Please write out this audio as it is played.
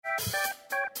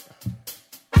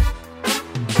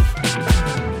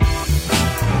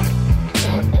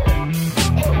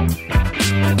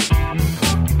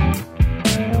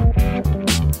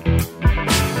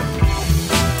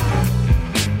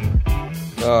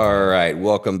All right,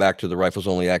 welcome back to the Rifles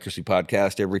Only Accuracy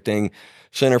Podcast. Everything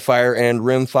center fire and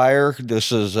rim fire.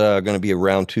 This is going to be a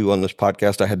round 2 on this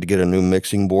podcast. I had to get a new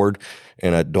mixing board,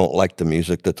 and I don't like the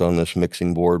music that's on this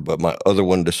mixing board, but my other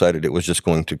one decided it was just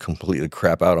going to completely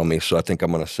crap out on me, so I think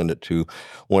I'm going to send it to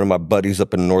one of my buddies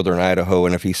up in northern Idaho,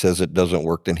 and if he says it doesn't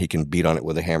work, then he can beat on it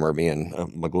with a hammer. Me and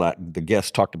the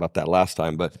guest talked about that last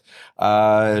time, but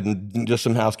just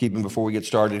some housekeeping before we get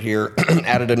started here.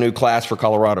 Added a new class for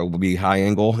Colorado. Will be high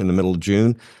angle in the middle of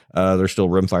June. There's still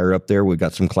rimfire up there. We've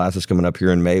got some classes coming up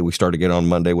here in May. We start again on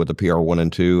Monday with the PR1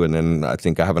 and 2, and then I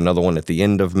think I have another one at the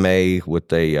end of May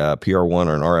with a PR1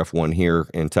 or an RF1 here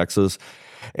in Texas.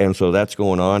 And so that's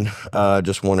going on.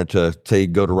 Just wanted to say,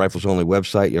 go to Rifles Only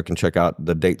website. You can check out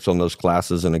the dates on those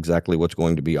classes and exactly what's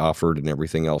going to be offered and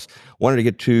everything else. Wanted to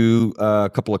get to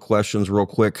a couple of questions real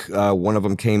quick. One of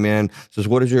them came in, says,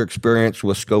 what is your experience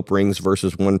with scope rings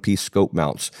versus one-piece scope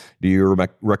mounts? Do you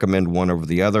recommend one over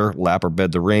the other, lap or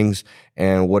bed the rings?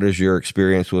 And what is your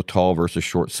experience with tall versus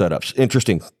short setups?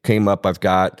 Interesting. Came up. I've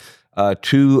got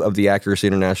 2 of the Accuracy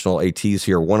International ATs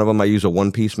here. One of them I use a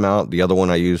one-piece mount. The other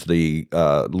one I use the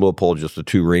Leupold, just the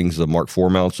 2 rings, the Mark IV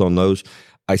mounts on those.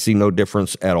 I see no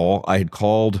difference at all. I had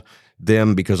called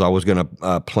them because I was going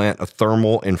to plant a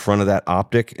thermal in front of that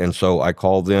optic, and so I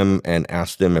called them and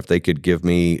asked them if they could give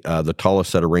me the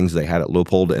tallest set of rings they had at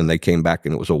Leupold, and they came back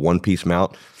and it was a one-piece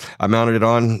mount. I mounted it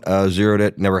on, zeroed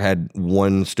it, never had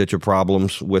one stitch of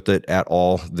problems with it at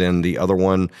all. Then the other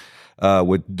one,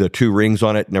 with the 2 rings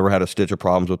on it, never had a stitch of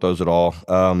problems with those at all.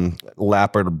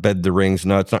 Lap or bed the rings,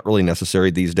 no, it's not really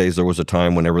necessary these days. There was a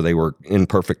time whenever they were in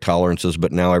perfect tolerances,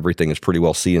 but now everything is pretty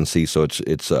well CNC, so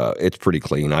it's pretty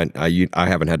clean. I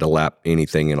haven't had to lap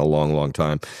anything in a long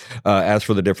time. As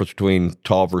for the difference between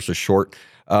tall versus short,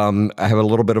 I have a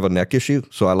little bit of a neck issue,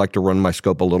 so I like to run my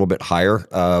scope a little bit higher.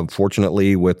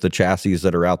 Fortunately, with the chassis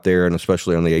that are out there, and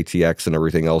especially on the ATX and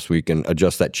everything else, we can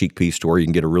adjust that cheek piece to where you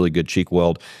can get a really good cheek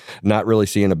weld. Not really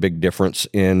seeing a big difference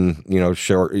in,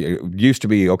 short. It used to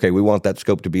be, okay, we want that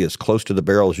scope to be as close to the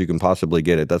barrel as you can possibly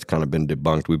get it. That's kind of been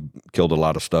debunked. We've killed a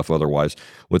lot of stuff otherwise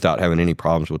without having any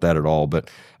problems with that at all. But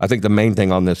I think the main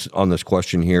thing on this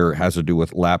question here has to do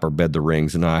with lap or bed the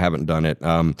rings, and I haven't done it.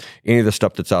 Any of the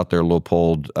stuff that's out there,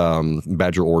 Leupold,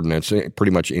 Badger Ordnance,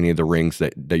 pretty much any of the rings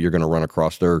that you're going to run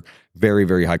across, they're very,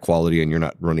 very high quality, and you're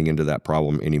not running into that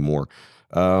problem anymore.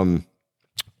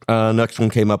 Next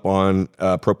one came up on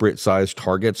appropriate size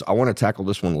targets. I want to tackle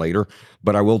this one later,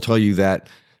 but I will tell you that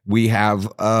we have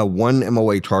one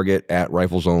MOA target at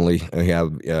Rifles Only. We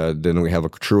have then we have a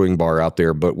truing bar out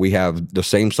there, but we have the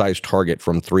same size target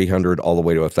from 300 all the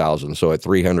way to 1,000. So at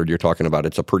 300, you're talking about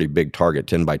it's a pretty big target,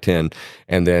 10 by 10,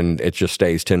 and then it just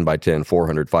stays 10 by 10,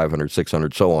 400, 500,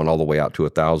 600, so on, all the way out to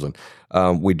 1,000.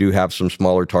 We do have some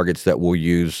smaller targets that we'll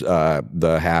use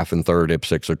the half and third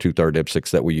IPSCs or 2/3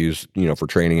 IPSCs that we use, for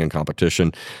training and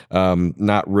competition.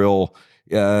 Not real.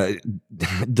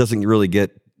 Doesn't really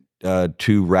get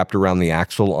too wrapped around the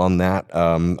axle on that.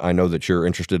 I know that you're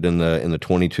interested in the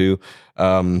 22.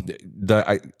 I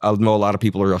know a lot of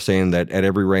people are saying that at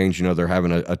every range, they're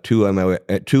having a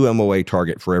 2 MOA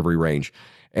target for every range.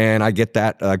 And I get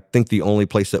that. I think the only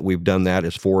place that we've done that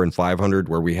is 400 and 500,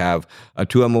 where we have a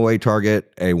 2 MOA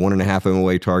target, a 1.5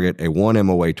 MOA target, a 1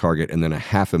 MOA target, and then a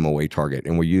half MOA target.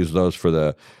 And we use those for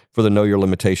the know your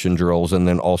limitation drills, and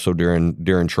then also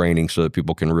during training, so that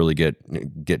people can really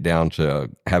get down to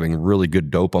having really good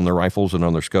dope on their rifles and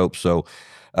on their scopes. So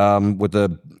with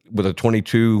a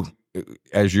 22,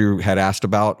 as you had asked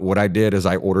about, what I did is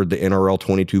I ordered the NRL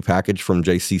 22 package from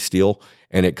JC Steel,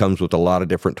 and it comes with a lot of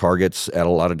different targets at a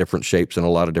lot of different shapes and a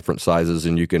lot of different sizes,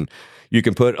 and you can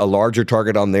put a larger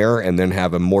target on there and then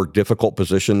have a more difficult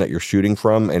position that you're shooting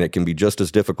from, and it can be just as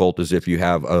difficult as if you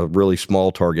have a really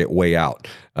small target way out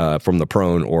from the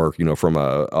prone or from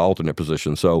a alternate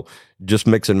position. So just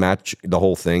mix and match the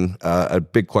whole thing. A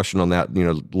big question on that,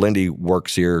 Lindy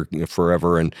works here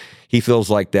forever, and he feels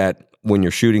like that when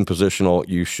you're shooting positional,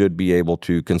 you should be able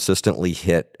to consistently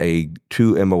hit a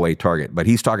 2 MOA target, but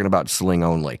he's talking about sling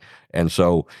only. And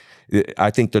so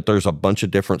I think that there's a bunch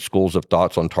of different schools of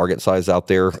thoughts on target size out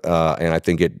there, and I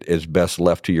think it is best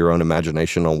left to your own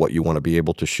imagination on what you want to be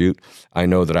able to shoot. I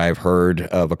know that I've heard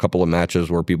of a couple of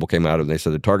matches where people came out and they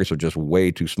said the targets are just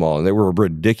way too small, and they were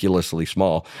ridiculously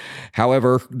small.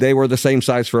 However, they were the same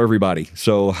size for everybody,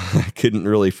 so I couldn't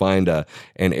really find an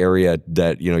area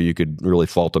that you could really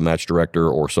fault a match director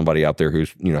or somebody out there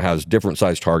who's has different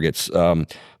size targets.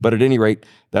 But at any rate,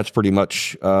 that's pretty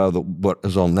much what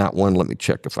is on that one. Let me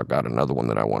check if I got another one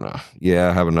that I want to. Yeah,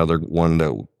 I have another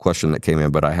question that came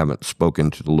in, but I haven't spoken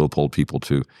to the Leupold people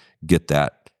to get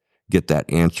that get that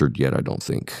answered yet, I don't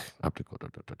think.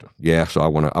 Yeah, so I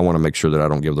want to make sure that I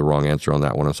don't give the wrong answer on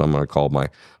that one. So I'm going to call my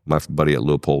buddy at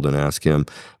Leopold and ask him.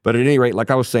 But at any rate, like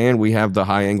I was saying, we have the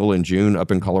High Angle in June up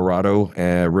in Colorado.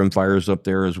 Rimfire's up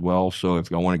there as well. So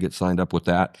if y'all want to get signed up with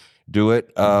that, do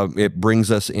it. It brings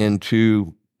us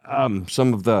into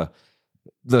some of the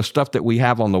stuff that we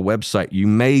have on the website. You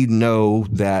may know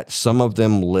that some of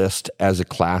them list as a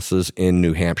classes in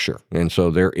New Hampshire. And so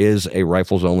there is a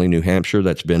Rifles Only New Hampshire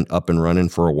that's been up and running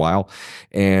for a while.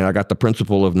 And I got the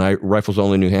principal of Rifles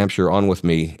Only New Hampshire on with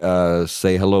me.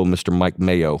 Say hello, Mr. Mike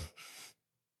Mayo.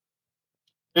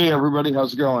 Hey, everybody.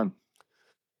 How's it going?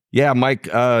 Yeah, Mike,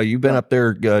 you've been up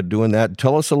there doing that.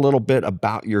 Tell us a little bit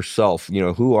about yourself.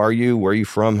 Who are you? Where are you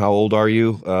from? How old are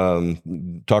you?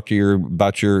 Talk to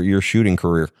about your shooting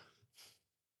career.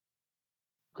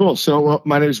 Cool. So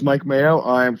my name is Mike Mayo.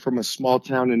 I'm from a small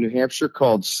town in New Hampshire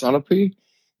called Sunapee,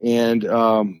 and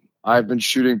I've been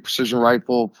shooting precision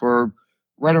rifle for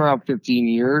right around 15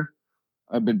 years.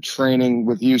 I've been training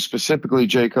with you specifically,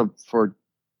 Jacob, for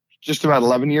just about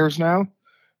 11 years now,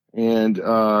 and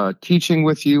teaching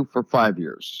with you for 5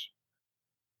 years.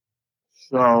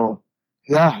 So,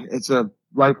 yeah, it's a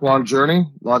lifelong journey,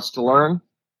 lots to learn,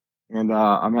 and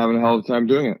I'm having a hell of a time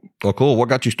doing it. Oh, cool. What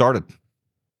got you started?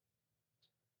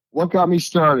 What got me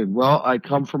started? Well, I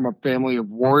come from a family of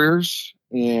warriors,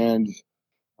 and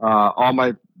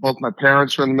both my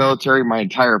parents were in the military. My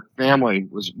entire family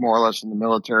was more or less in the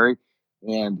military.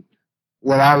 And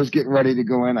when I was getting ready to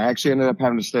go in, I actually ended up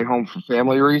having to stay home for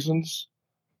family reasons,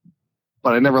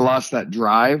 but I never lost that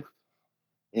drive.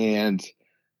 And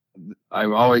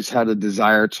I've always had a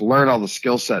desire to learn all the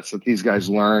skill sets that these guys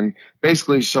learn,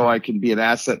 basically so I can be an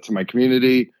asset to my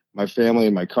community, my family,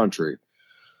 and my country.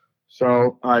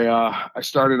 So I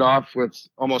started off with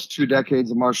almost 2 decades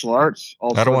of martial arts.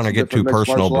 I don't want to get too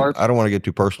personal. I don't want to get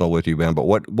too personal with you, man. But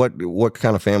what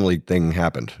kind of family thing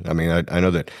happened? I mean, I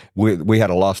know that we had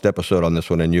a lost episode on this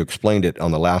one, and you explained it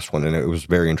on the last one, and it was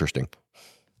very interesting.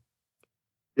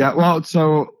 Yeah, well,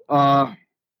 so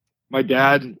my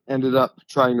dad ended up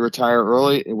trying to retire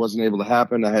early. It wasn't able to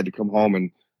happen. I had to come home and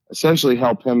essentially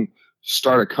help him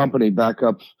start a company back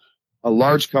up, a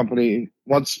large company,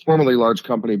 once formerly large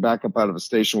company, back up out of a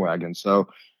station wagon. So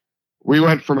we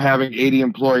went from having 80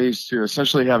 employees to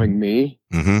essentially having me.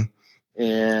 Mm-hmm.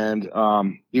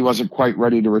 And he wasn't quite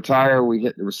ready to retire.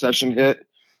 The recession hit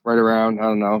right around, I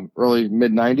don't know, early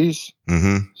mid 90s.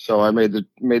 Mm-hmm. So I made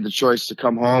the choice to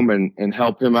come home and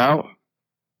help him out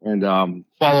and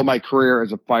follow my career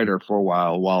as a fighter for a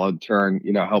while in turn,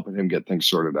 helping him get things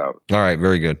sorted out. All right.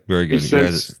 Very good. Very good.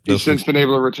 He's since been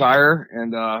able to retire,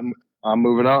 and I'm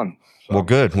moving on. So. Well,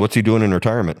 good. What's he doing in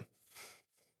retirement?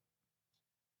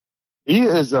 He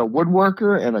is a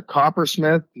woodworker and a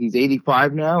coppersmith. He's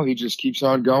 85 now. He just keeps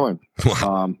on going.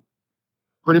 Wow.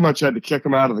 Pretty much had to kick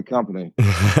him out of the company.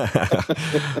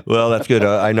 Well, that's good.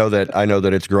 I know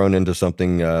that it's grown into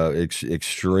something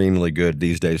extremely good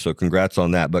these days. So congrats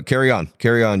on that. But carry on.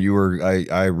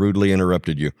 I rudely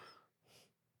interrupted you.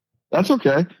 That's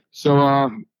okay. So,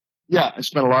 I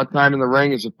spent a lot of time in the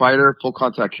ring as a fighter, full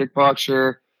contact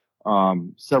kickboxer,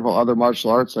 several other martial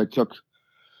arts I took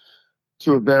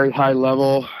to a very high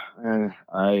level, and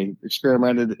I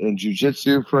experimented in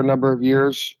jiu-jitsu for a number of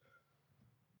years.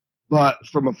 But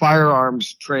from a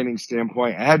firearms training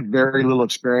standpoint, I had very little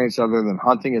experience other than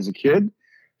hunting as a kid.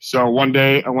 So one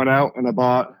day I went out and I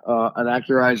bought an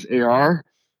actorized AR,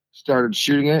 started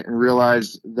shooting it, and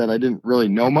realized that I didn't really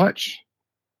know much.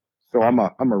 So I'm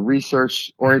a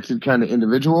research-oriented kind of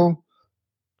individual.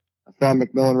 I found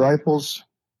McMillan rifles,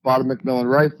 bought a McMillan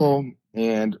rifle,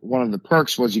 and one of the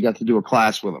perks was you got to do a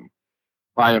class with them.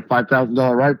 Buy a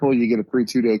 $5,000 rifle, you get a free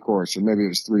 2-day course, and maybe it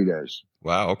was 3 days.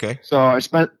 Wow. Okay. So it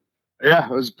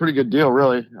was a pretty good deal,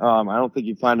 really. I don't think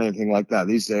you find anything like that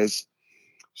these days.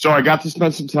 So I got to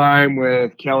spend some time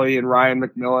with Kelly and Ryan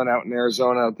McMillan out in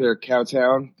Arizona, out there at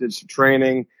Cowtown, did some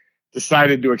training,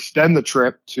 decided to extend the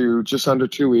trip to just under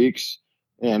 2 weeks.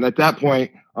 And at that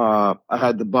point, I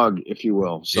had the bug, if you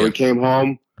will. So we came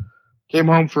home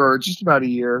for just about a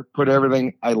year, put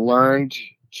everything I learned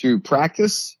to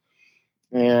practice.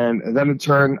 And then in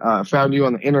turn, I found you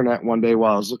on the internet one day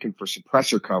while I was looking for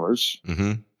suppressor covers.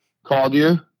 Mm-hmm. Called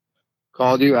you,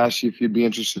 asked you if you'd be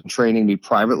interested in training me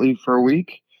privately for a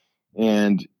week.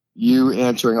 And you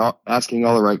asking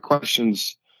all the right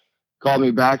questions, called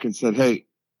me back and said, hey,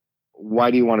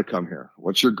 why do you want to come here?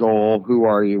 What's your goal? Who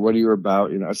are you? What are you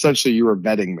about? Essentially you were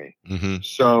vetting me. Mm-hmm.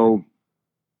 So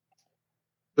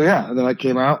yeah, and then I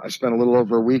came out. I spent a little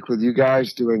over a week with you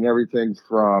guys doing everything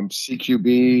from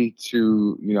CQB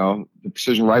to, the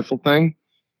precision rifle thing.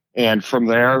 And from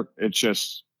there, it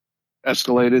just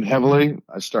escalated heavily.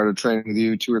 I started training with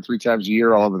you 2 or 3 times a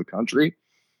year all over the country.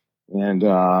 And,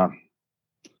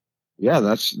 yeah,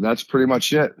 that's pretty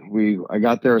much it. I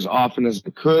got there as often as I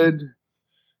could.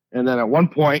 And then at one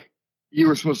point you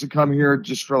were supposed to come here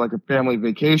just for like a family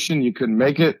vacation. You couldn't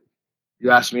make it.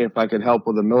 You asked me if I could help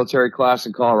with a military class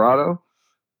in Colorado.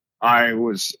 I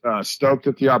was stoked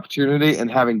at the opportunity, and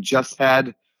having just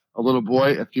had a little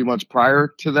boy a few months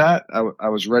prior to that, I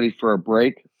was ready for a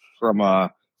break from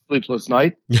a sleepless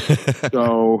night.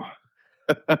 So,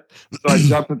 so I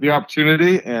jumped at the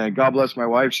opportunity, and God bless my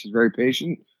wife. She's very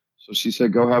patient. So she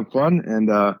said, go have fun.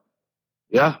 And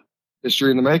yeah,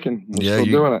 history in the making. We're still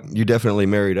doing it. You definitely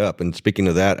married up. And speaking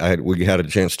of that, we had a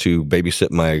chance to babysit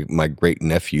my great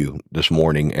nephew this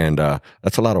morning, and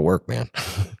that's a lot of work, man.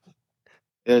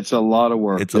 It's a lot of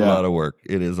work. It's a lot of work.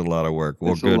 It is a lot of work.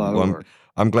 Well, it's good. A lot of work.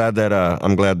 I'm glad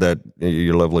that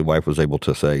your lovely wife was able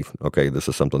to say, okay, this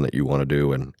is something that you want to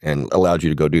do, and allowed you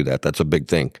to go do that. That's a big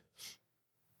thing.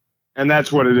 And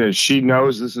that's what it is. She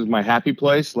knows this is my happy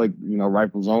place, like,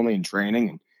 rifles only and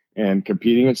training and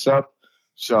competing and stuff.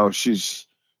 So as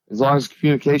long as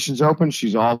communication's open,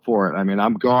 she's all for it. I mean,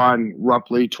 I'm gone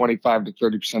roughly 25 to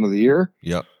 30% of the year.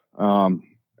 Yep. And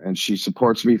she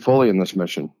supports me fully in this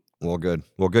mission. Well, good.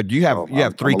 You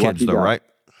have 3 kids though, right?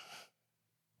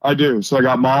 I do. So I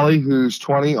got Molly, who's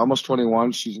 20, almost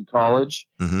 21. She's in college.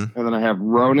 Mm-hmm. And then I have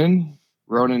Ronan.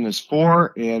 Ronan is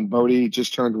 4, and Bodhi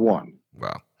just turned 1.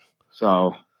 Wow.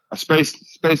 So I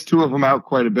spaced 2 of them out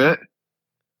quite a bit.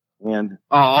 And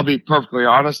I'll be perfectly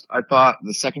honest. I thought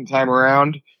the second time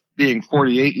around, being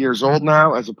 48 years old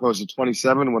now, as opposed to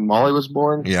 27 when Molly was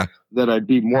born, that I'd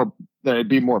be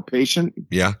more patient.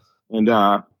 Yeah. And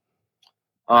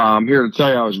I'm here to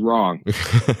tell you I was wrong.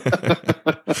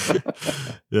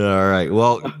 Yeah. All right.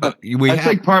 Well, I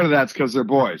think part of that's because they're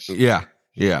boys. Yeah.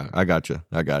 Yeah. I gotcha.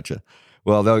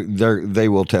 Well, they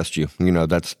will test you.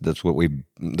 That's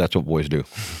what boys do.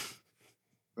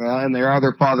 And they are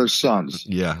their father's sons.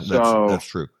 Yeah. That's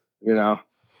true.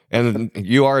 And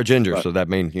you are a ginger, so that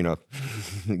means, you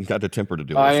got the temper to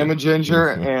do it. I am a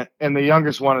ginger, and the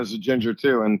youngest one is a ginger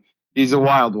too. And he's a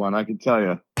wild one, I can tell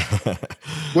you.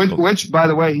 Which, by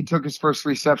the way, he took his first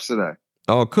 3 steps today.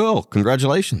 Oh, cool.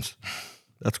 Congratulations.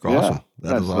 That's awesome.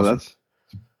 That is awesome.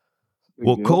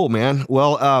 Well, cool, man.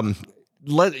 Well,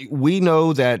 we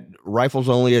know that Rifles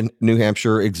Only in New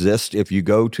Hampshire exists. If you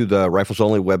go to the Rifles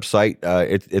Only website,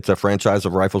 it's a franchise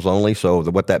of Rifles Only. So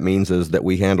what that means is that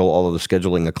we handle all of the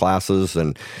scheduling of classes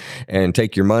and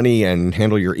take your money and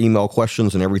handle your email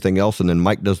questions and everything else. And then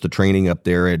Mike does the training up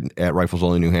there at Rifles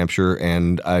Only New Hampshire.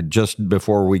 And just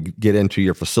before we get into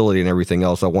your facility and everything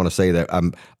else, I want to say that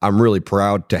I'm really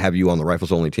proud to have you on the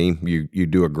Rifles Only team. You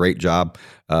do a great job.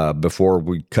 Before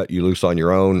we cut you loose on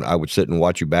your own, I would sit and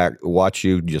watch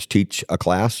you just teach a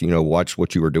class, watch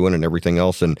what you were doing and everything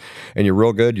else. And you're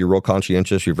real good. You're real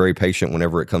conscientious. You're very patient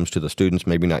whenever it comes to the students,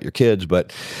 maybe not your kids,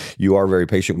 but you are very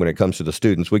patient when it comes to the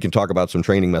students. We can talk about some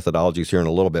training methodologies here in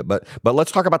a little bit, but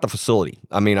let's talk about the facility.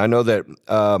 I mean, I know that,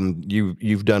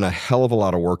 you've done a hell of a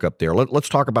lot of work up there. Let's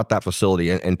talk about that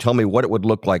facility and tell me what it would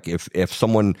look like if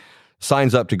someone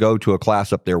signs up to go to a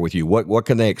class up there with you. What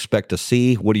can they expect to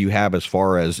see? What do you have as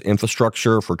far as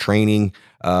infrastructure for training?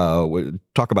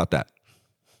 Talk about that.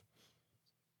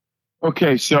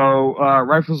 Okay, so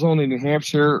Rifles Only New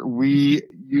Hampshire, we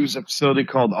use a facility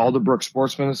called Alderbrook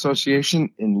Sportsman Association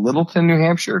in Littleton, New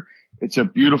Hampshire. It's a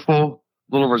beautiful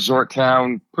little resort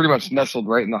town, pretty much nestled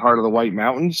right in the heart of the White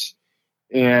Mountains.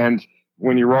 And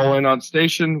when you roll in on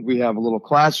station, we have a little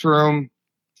classroom.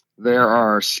 There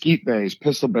are skeet bays,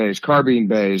 pistol bays, carbine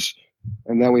bays,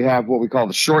 and then we have what we call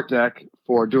the short deck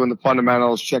for doing the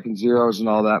fundamentals, checking zeros and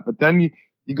all that. But then you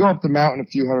go up the mountain a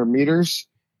few hundred meters,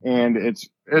 and it's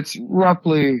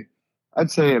roughly,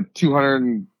 I'd say, a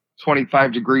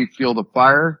 225-degree field of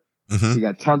fire. Mm-hmm. We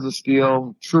got tons of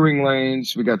steel, truing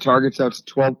lanes. We got targets out to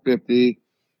 1250.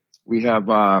 We have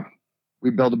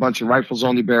we build a bunch of Rifles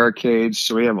Only barricades,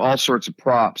 so we have all sorts of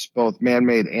props, both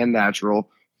man-made and natural.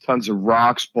 Tons of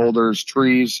rocks, boulders,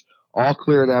 trees, all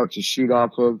cleared out to shoot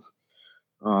off of.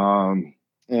 And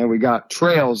we got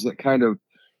trails that kind of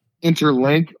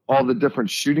interlink all the different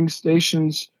shooting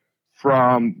stations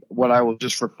from what I will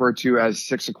just refer to as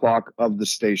 6 o'clock of the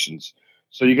stations.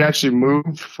 So you can actually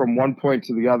move from one point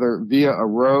to the other via a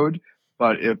road.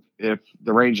 But if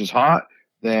the range is hot,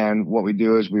 then what we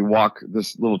do is we walk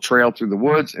this little trail through the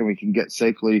woods, and we can get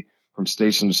safely from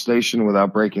station to station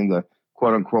without breaking the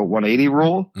quote unquote 180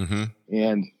 rule. Mm-hmm.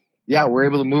 And yeah, we're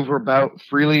able to move her about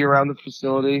freely around the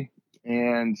facility.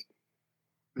 And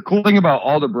the cool thing about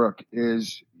Alderbrook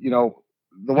is,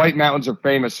 the White Mountains are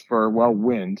famous for, well,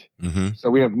 wind. Mm-hmm. So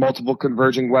we have multiple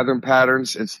converging weather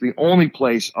patterns. It's the only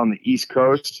place on the East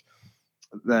Coast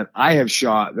that I have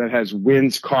shot that has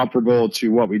winds comparable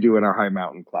to what we do in our high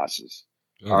mountain classes,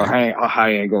 our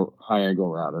high angle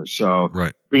rather. So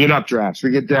right. We get updrafts,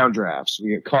 we get downdrafts, we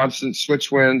get constant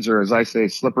switch winds, or as I say,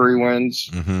 slippery winds.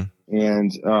 Mm-hmm.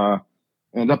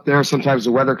 And up there, sometimes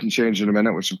the weather can change in a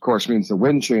minute, which of course means the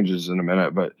wind changes in a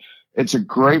minute, but it's a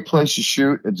great place to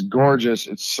shoot. It's gorgeous.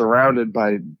 It's surrounded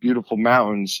by beautiful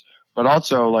mountains, but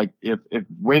also like if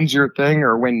wind's your thing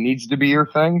or wind needs to be your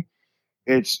thing,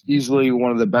 it's easily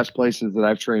one of the best places that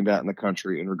I've trained at in the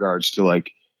country in regards to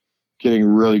like getting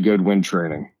really good wind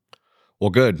training. Well,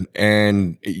 good.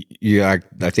 And yeah,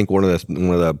 I think one of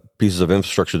the pieces of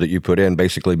infrastructure that you put in,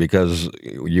 basically because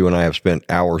you and I have spent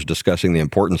hours discussing the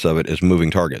importance of it, is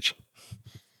moving targets.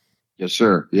 Yes,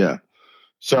 sir. Yeah.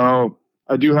 So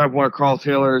I do have one of Carl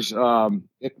Taylor's from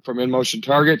In Motion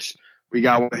Targets. We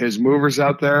got one of his movers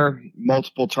out there,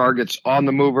 multiple targets on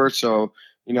the mover. So,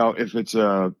 if it's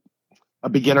a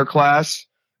beginner class,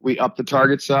 we up the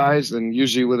target size, and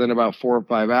usually within about 4 or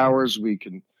 5 hours, we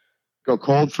can go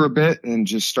cold for a bit and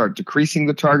just start decreasing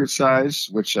the target size,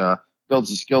 which builds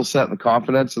the skill set and the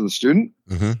confidence of the student.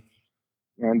 Mm-hmm.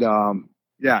 And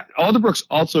Alderbrook's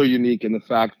also unique in the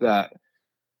fact that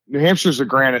New Hampshire's a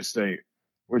granite state,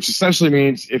 which essentially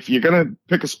means if you're going to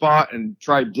pick a spot and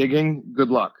try digging, good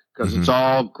luck, because it's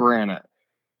all granite.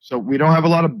 So we don't have a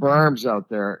lot of berms out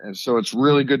there. And so it's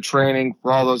really good training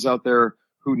for all those out there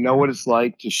who know what it's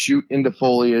like to shoot into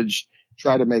foliage,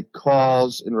 try to make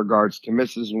calls in regards to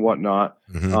misses and whatnot.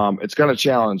 It's going to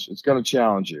challenge. It's going to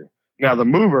challenge you. Now the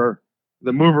mover,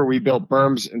 we built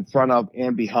berms in front of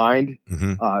and behind,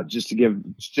 just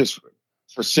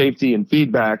for safety and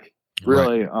feedback,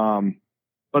 really. Right.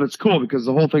 But it's cool because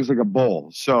the whole thing's like a bowl.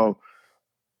 So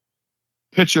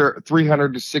picture a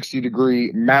 360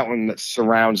 degree mountain that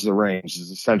surrounds the range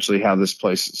is essentially how this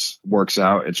place works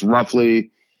out. It's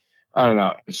roughly,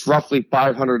 it's roughly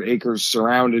 500 acres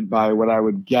surrounded by what I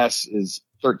would guess is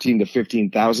 13 to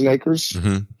 15,000 acres.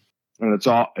 And it's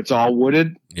all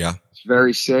wooded. Yeah. It's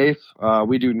very safe.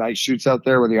 We do night shoots out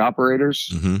there with the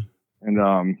operators,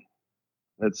 and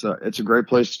it's a great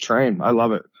place to train. I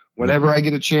love it. Whenever I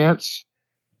get a chance,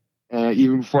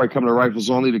 even before I come to Rifles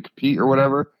Only to compete or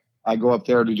whatever, I go up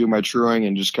there to do my truing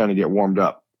and just kind of get warmed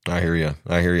up. I hear you.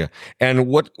 And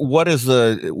what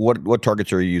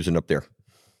targets are you using up there?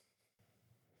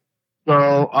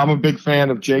 So I'm a big fan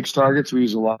of Jake's targets. We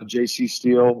use a lot of JC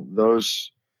steel.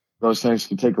 Those things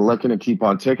can take a licking and keep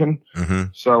on ticking.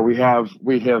 So we have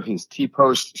his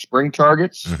T-post spring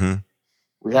targets.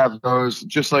 We have those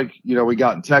just like, we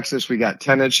got in Texas, we got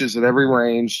 10 inches at every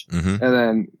range. And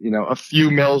then, a few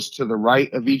mils to the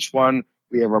right of each one,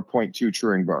 we have our 0.2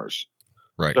 truing bars.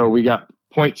 Right. So we got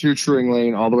 0.2 truing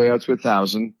lane all the way out to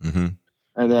 1,000. And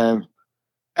then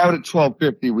out at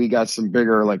 1250, we got some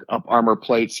bigger like up armor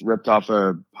plates ripped off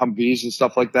of Humvees and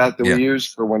stuff like that we use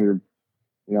for when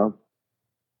you're,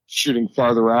 shooting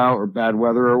farther out or bad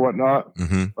weather or whatnot.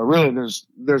 But really,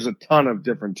 there's a ton of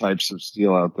different types of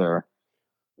steel out there.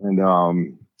 And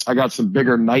I got some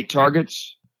bigger night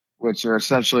targets, which are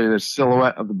essentially the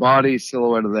silhouette of the body,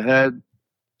 silhouette of the head.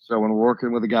 So when we're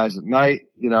working with the guys at night,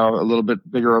 a little bit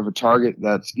bigger of a target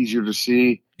that's easier to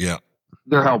see. Yeah.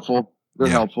 They're helpful.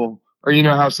 Helpful. Or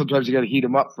how sometimes you got to heat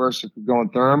them up first if you're going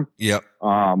therm. Yep.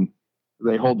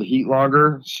 They hold the heat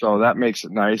longer, so that makes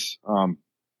it nice.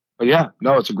 But yeah,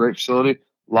 no, it's a great facility.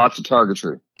 Lots of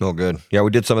targetry. Oh, good. Yeah,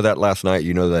 we did some of that last night.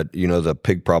 The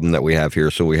pig problem that we have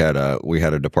here. So we had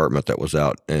a department that was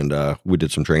out, and we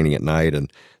did some training at night,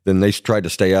 and then they tried to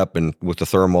stay up and with the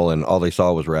thermal, and all they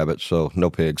saw was rabbits. So no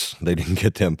pigs. They didn't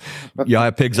get them. Y'all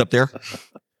have pigs up there?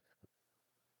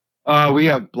 We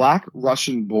have black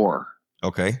Russian boar.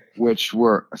 Okay. Which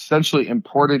were essentially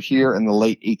imported here in the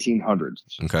late 1800s.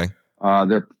 Okay.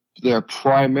 They're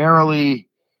primarily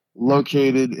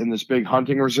located in this big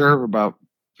hunting reserve about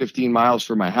 15 miles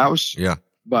from my house. Yeah.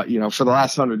 But, for the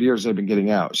last 100 years, they've been getting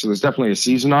out. So there's definitely a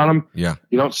season on them. Yeah.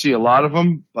 You don't see a lot of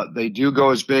them, but they do go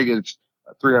as big as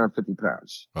 350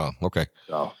 pounds. Oh, okay.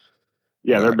 So,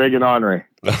 yeah, they're big and ornery.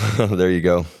 There you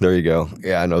go.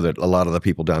 Yeah, I know that a lot of the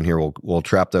people down here will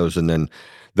trap those, and then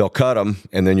they'll cut them,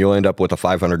 and then you'll end up with a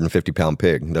 550-pound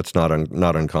pig. That's not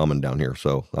uncommon down here.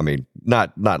 So, I mean,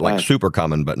 not like super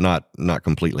common, but not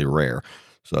completely rare.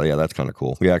 So yeah, that's kind of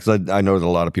cool. Yeah, because I know that a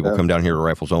lot of people come down here to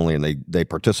Rifles Only, and they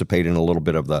participate in a little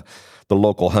bit of the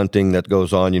local hunting that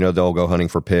goes on. They'll go hunting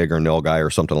for pig or nilgai or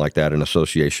something like that in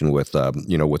association with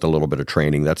with a little bit of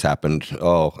training. That's happened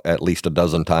at least a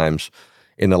dozen times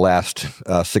in the last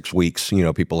 6 weeks.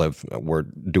 People were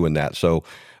doing that. So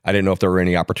I didn't know if there were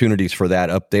any opportunities for that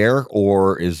up there,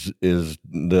 or is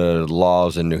the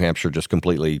laws in New Hampshire just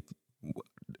completely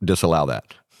disallow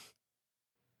that?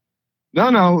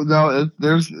 No.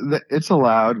 It's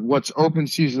allowed. What's open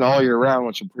season all year round,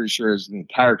 which I'm pretty sure is the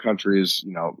entire country, is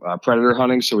predator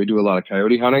hunting. So we do a lot of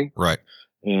coyote hunting, Right.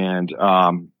 and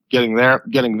getting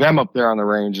them up there on the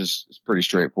range is pretty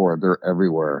straightforward. They're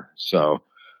everywhere. So,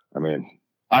 I mean,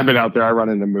 I've been out there. I run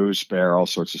into moose, bear, all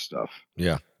sorts of stuff.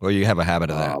 Yeah. Well, you have a habit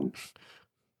of that.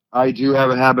 I do have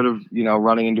a habit of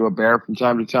running into a bear from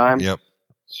time to time. Yep.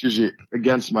 It's usually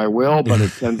against my will, but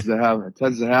it tends to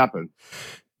happen.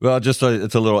 Well, it's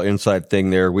a little inside thing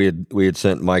there. We had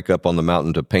sent Mike up on the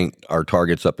mountain to paint our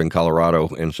targets up in Colorado,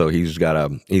 and so he's got a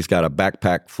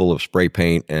backpack full of spray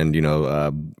paint, and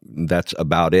that's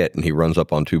about it. And he runs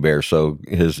up on two bears. So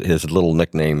his little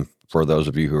nickname, for those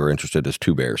of you who are interested, is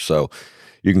Two Bears. So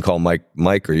you can call Mike,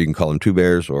 or you can call him Two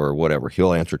Bears, or whatever.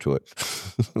 He'll answer to it.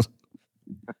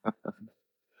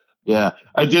 Yeah,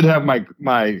 I did have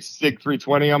my SIG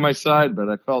 320 on my side, but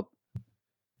I felt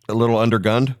a little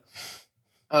undergunned.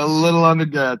 A little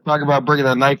undergunned. Talk about bringing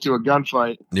a knife to a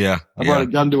gunfight. Yeah, I brought a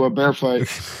gun to a bear fight.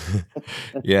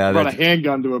 Yeah, I brought a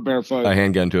handgun to a bear fight. A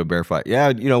handgun to a bear fight.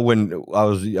 Yeah, when I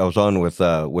was on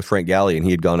with Frank Galley, and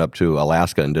he had gone up to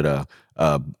Alaska and did a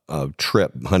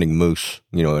trip hunting moose,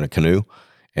 in a canoe,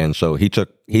 and so he took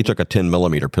a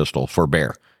 10mm pistol for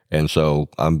bear, and so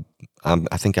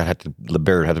I think the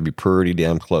bear had to be pretty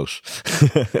damn close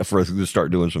for us to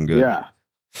start doing some good. Yeah.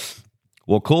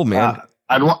 Well, cool, man.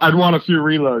 I'd want a few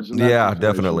reloads. Yeah,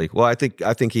 definitely. Well, I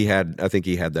think he had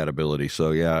that ability.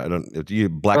 So yeah,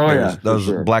 black bears. Those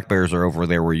sure. Black bears are over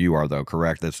there where you are, though.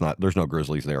 Correct? There's no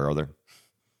grizzlies there, are there?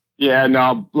 Yeah,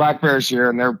 no, black bears here,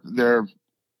 and they're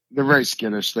very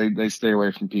skittish. They stay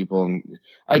away from people. And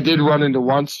I did run into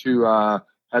once who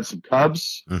had some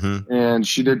cubs, mm-hmm. and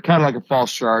she did kind of like a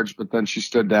false charge, but then she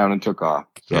stood down and took off.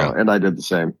 So, yeah. And I did the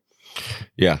same.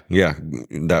 Yeah,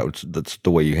 that's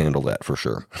the way you handle that for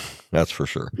sure. That's for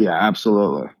sure. Yeah,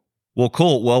 absolutely. Well,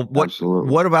 cool. Well,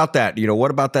 what about that?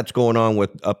 What about that's going on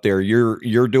with up there?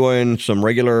 You're doing some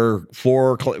regular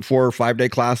 4 or 5 day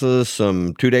classes,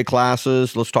 some 2-day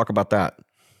classes. Let's talk about that.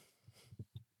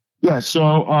 Yeah.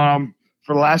 So,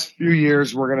 for the last few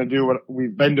years, we're going to do what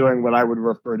we've been doing, what I would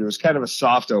refer to as kind of a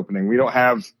soft opening. We don't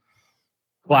have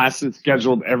classes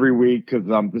scheduled every week because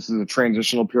this is a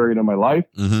transitional period in my life.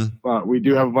 Mm-hmm. But we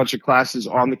do have a bunch of classes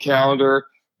on the calendar.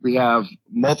 We have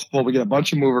multiple. We get a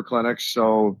bunch of mover clinics,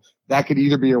 so that could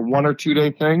either be a 1 or 2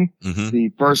 day thing. Mm-hmm.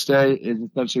 The first day is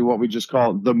essentially what we just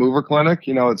call the mover clinic.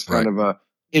 It's kind of a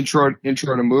intro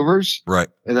to movers. Right.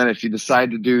 And then if you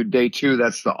decide to do day 2,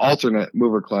 that's the alternate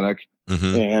mover clinic.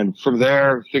 Mm-hmm. And from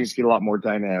there, things get a lot more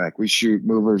dynamic. We shoot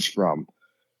movers from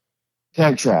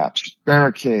tank traps,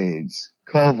 barricades,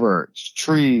 culverts,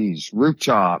 trees,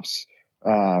 rooftops,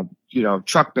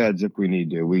 truck beds if we need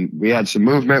to. We had some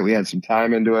movement, we had some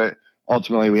time into it.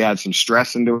 Ultimately, we had some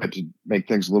stress into it to make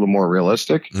things a little more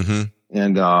realistic. Mm-hmm.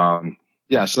 And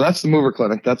so that's the mover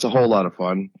clinic. That's a whole lot of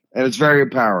fun, and it's very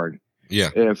empowering.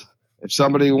 Yeah. If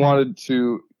somebody wanted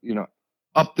to,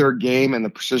 up their game in the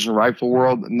precision rifle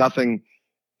world, nothing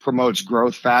promotes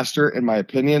growth faster, in my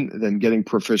opinion, than getting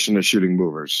proficient at shooting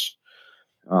movers.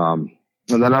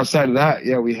 And then outside of that,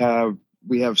 we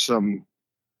have some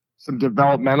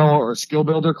developmental or skill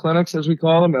builder clinics, as we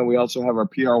call them, and we also have our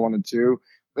PR 1 and 2.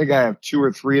 I think I have 2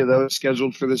 or 3 of those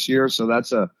scheduled for this year. So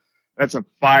that's a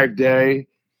 5-day,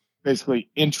 basically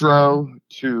intro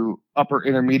to upper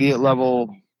intermediate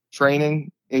level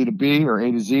training, A to B or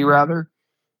A to Z rather,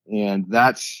 and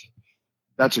that's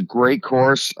a great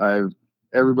course.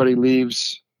 Everybody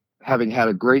leaves having had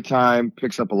a great time,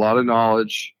 picks up a lot of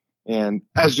knowledge. And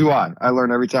as do I. I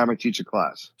learn every time I teach a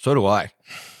class. So do I.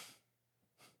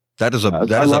 That is a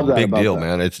big deal,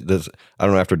 man. I don't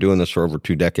know, after doing this for over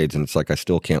 2 decades, and it's like I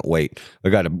still can't wait.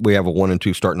 We have a 1 and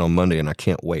 2 starting on Monday, and I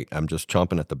can't wait. I'm just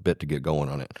chomping at the bit to get going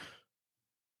on it.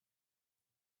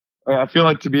 I feel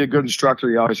like to be a good instructor,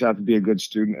 you always have to be a good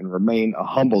student and remain a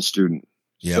humble student.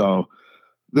 Yep. So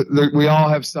we all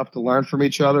have stuff to learn from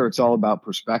each other. It's all about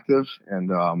perspective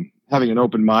and having an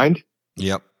open mind.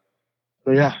 Yep.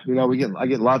 So yeah, I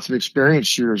get lots of experienced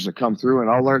shooters that come through,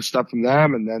 and I'll learn stuff from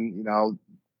them, and then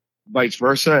vice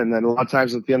versa. And then a lot of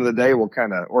times at the end of the day,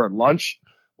 or at lunch,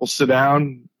 we'll sit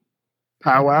down,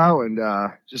 powwow, and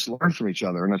just learn from each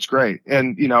other, and that's great.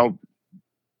 And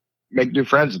make new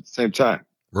friends at the same time.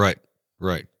 Right.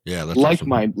 Yeah, that's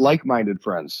like-minded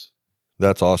friends.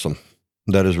 That's awesome.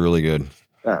 That is really good.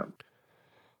 Yeah.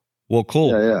 Well,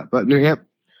 cool. Yeah. But New Hampshire,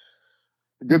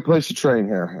 a good place to train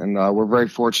here, and we're very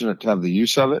fortunate to have the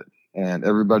use of it. And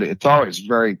everybody, it's always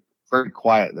very, very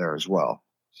quiet there as well.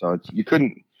 So you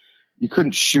couldn't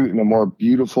shoot in a more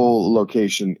beautiful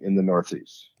location in the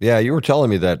Northeast. Yeah, you were telling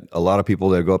me that a lot of people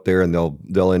that go up there and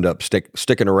they'll end up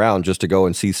sticking around just to go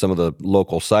and see some of the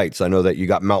local sites. I know that you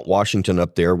got Mount Washington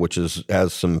up there, which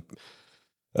has some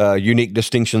unique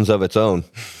distinctions of its own.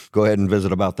 Go ahead and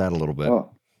visit about that a little bit.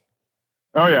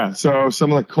 Oh yeah. So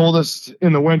some of the coldest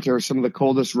in the winter, some of the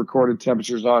coldest recorded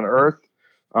temperatures on Earth.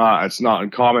 It's not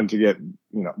uncommon to get,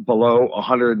 below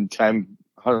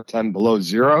 110 below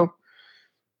zero.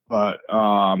 But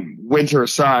winter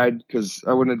aside, because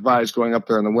I wouldn't advise going up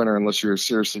there in the winter unless you're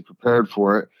seriously prepared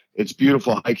for it. It's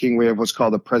beautiful hiking. We have what's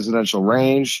called the Presidential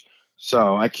Range.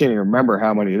 So I can't even remember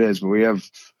how many it is, but we have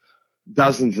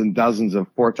dozens and dozens of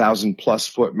 4,000 plus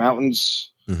foot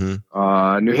mountains.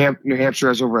 Mm-hmm. New Hampshire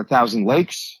has over 1,000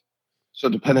 lakes. So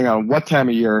depending on what time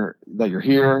of year that you're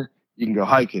here, you can go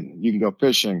hiking, you can go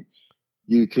fishing,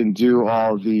 you can do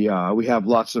all the, we have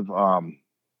lots of,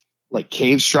 like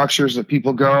cave structures that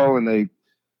people go and they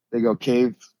go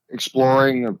cave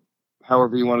exploring, or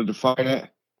however you want to define it.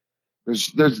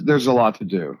 There's a lot to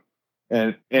do.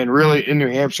 And really in New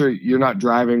Hampshire, you're not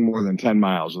driving more than 10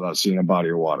 miles without seeing a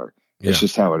body of water. It's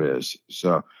just how it is.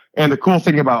 So, and the cool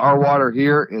thing about our water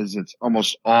here is it's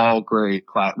almost all grade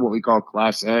class, what we call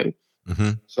Class A.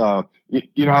 Mm-hmm. So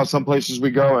you know how some places we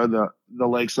go and the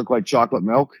lakes look like chocolate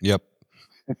milk? Yep.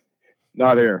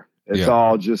 Not here. It's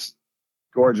all just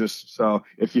gorgeous. So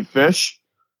if you fish,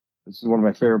 this is one of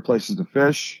my favorite places to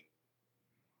fish.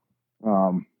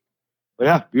 But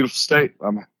yeah, beautiful state.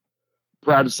 I'm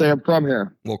proud to say I'm from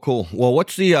here. Well, cool. Well,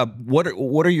 what's the what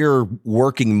are your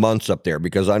working months up there?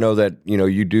 Because I know that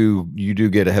you do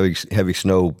get a heavy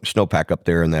snowpack up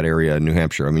there in that area in New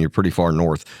Hampshire. I mean, you're pretty far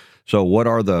north. So what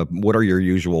are your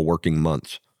usual working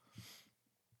months?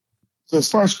 So as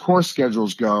far as course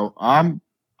schedules go,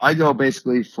 I go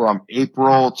basically from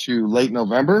April to late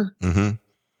November.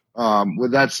 Mm-hmm.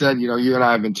 With that said, you and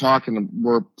I have been talking.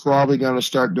 We're probably going to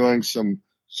start doing some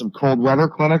cold weather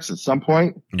clinics at some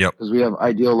point. Yep. Because we have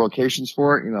ideal locations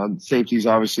for it. Safety is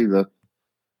obviously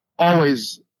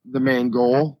always the main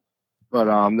goal, but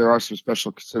there are some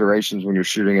special considerations when you're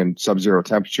shooting in sub-zero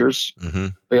temperatures. Mm-hmm.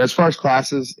 But as far as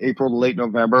classes, April to late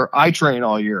November, I train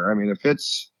all year. I mean, if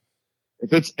it's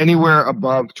anywhere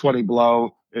above 20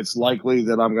 below, it's likely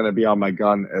that I'm going to be on my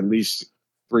gun at least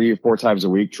 3 or 4 times a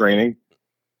week training.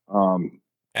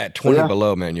 At 20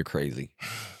 below, man, you're crazy.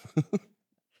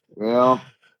 Well,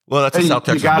 that's a South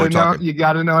Texas boy talking. You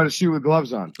got to know how to shoot with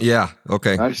gloves on. Yeah.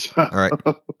 Okay. Nice. All right.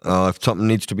 If something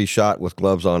needs to be shot with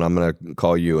gloves on, I'm going to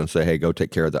call you and say, hey, go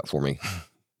take care of that for me.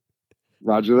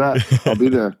 Roger that. I'll be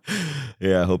there.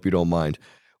 Yeah. I hope you don't mind.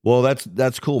 Well,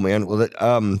 that's cool, man. Well,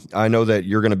 I know that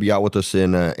you're going to be out with us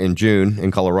in June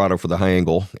in Colorado for the high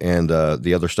angle and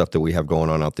the other stuff that we have going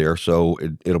on out there. So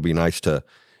it'll be nice to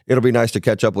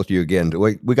catch up with you again.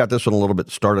 We got this one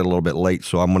started a little bit late,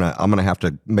 so I'm gonna have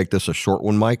to make this a short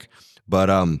one, Mike. But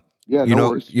yeah,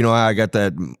 I got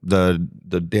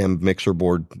the damn mixer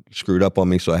board screwed up on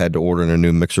me, so I had to order a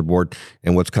new mixer board.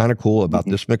 And what's kind of cool about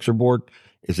this mixer board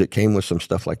is it came with some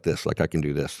stuff like this. Like I can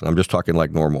do this. I'm just talking like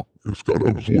normal. It's got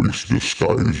a voice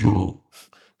disguiser.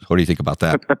 What do you think about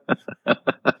that? That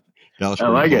was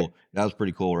pretty like cool. it. That was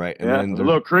pretty cool, right? And yeah, then it's a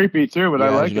little creepy too, but I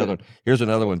like it. Here's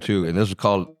another one too, and this is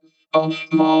called A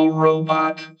Small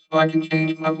Robot, so I can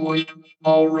change my voice to a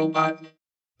small robot.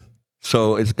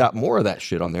 So it's got more of that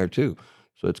shit on there too.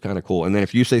 So it's kind of cool. And then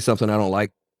if you say something I don't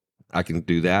like, I can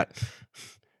do that.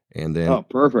 And then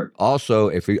perfect. Also,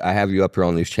 if I have you up here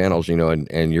on these channels,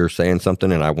 and you're saying something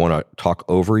and I want to talk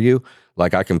over you,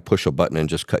 like I can push a button and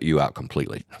just cut you out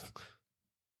completely.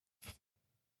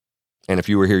 And if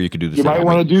you were here, you could do the same. You might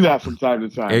want to do that from time to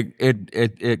time.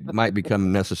 It might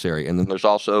become necessary. And then there's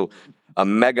also a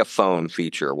megaphone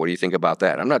feature. What do you think about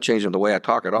that? I'm not changing the way I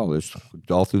talk at all. It's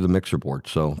all through the mixer board.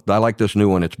 So I like this new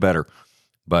one. It's better.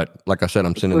 But like I said,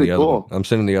 I'm sending the other one. I'm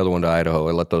sending the other one to Idaho.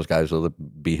 I let those guys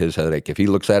be his headache. If he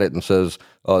looks at it and says,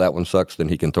 "Oh, that one sucks," then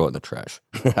he can throw it in the trash.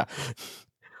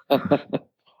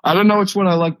 I don't know which one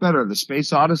I like better: the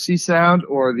Space Odyssey sound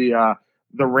or the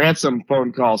ransom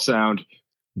phone call sound.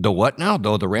 The what now?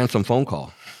 The ransom phone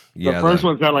call. Yeah, the first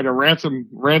one's got like a ransom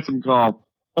call.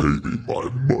 Pay me my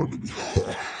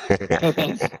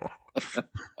money.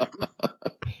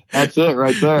 That's it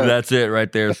right there. That's it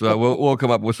right there. So we'll come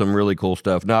up with some really cool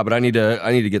stuff. No, but I need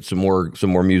to get some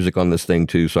more music on this thing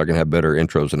too, so I can have better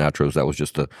intros and outros. That was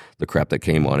just the crap that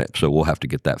came on it. So we'll have to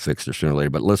get that fixed sooner or later.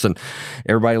 But listen,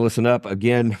 everybody, listen up.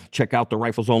 Again, check out the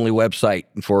Rifles Only website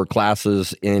for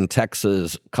classes in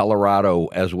Texas, Colorado,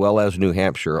 as well as New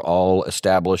Hampshire, all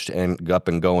established and up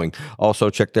and going. Also,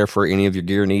 check there for any of your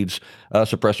gear needs,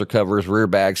 suppressor covers, rear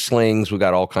bags, slings. We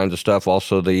got all kinds of stuff.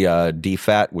 Also, the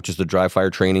DFAT, which is the dry fire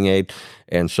training aid.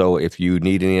 And so if you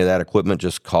need any of that equipment,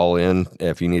 just call in.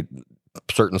 If you need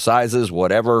certain sizes,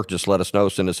 whatever, just let us know.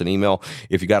 Send us an email.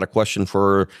 If you got a question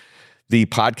for the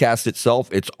podcast itself,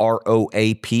 it's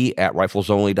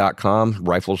ROAP@riflesonly.com,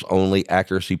 Rifles Only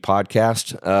Accuracy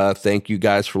Podcast. Thank you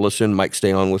guys for listening. Mike,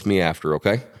 stay on with me after,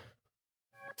 okay?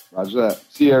 Roger that.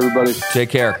 See you, everybody. Take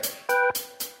care.